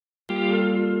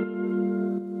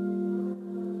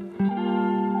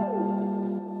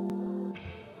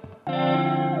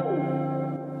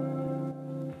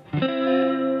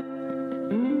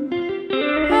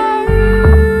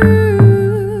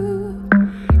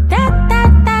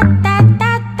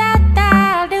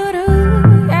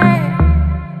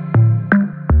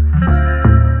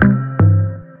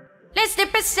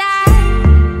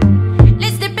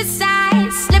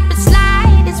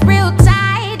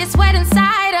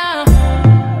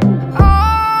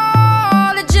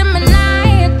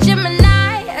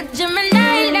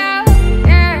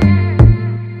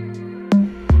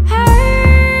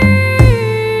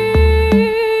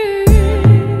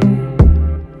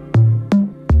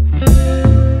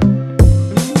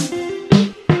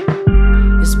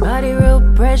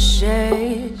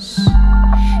delicious.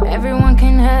 Everyone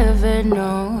can have it,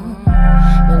 no.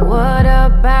 But what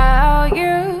about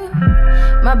you?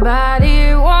 My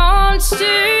body wants to.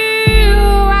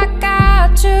 I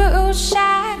got two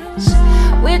shots.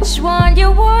 Which one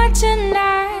you want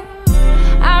tonight?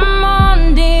 I'm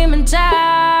on demon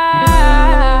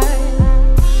time.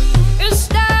 It's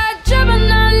that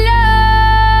Gemini love.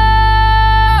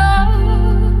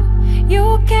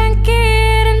 You can't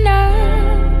get enough.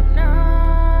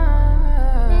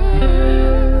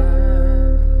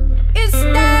 It's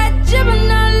that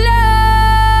Gemini love.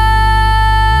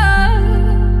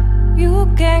 You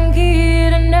can't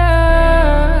get enough.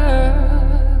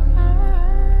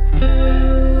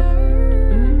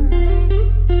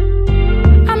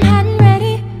 I'm hot and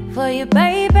ready for you,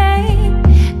 baby.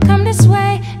 Come this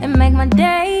way and make my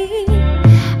day.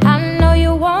 I know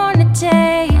you wanna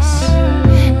taste.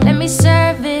 Let me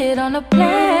serve it on a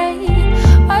plate.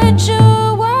 What you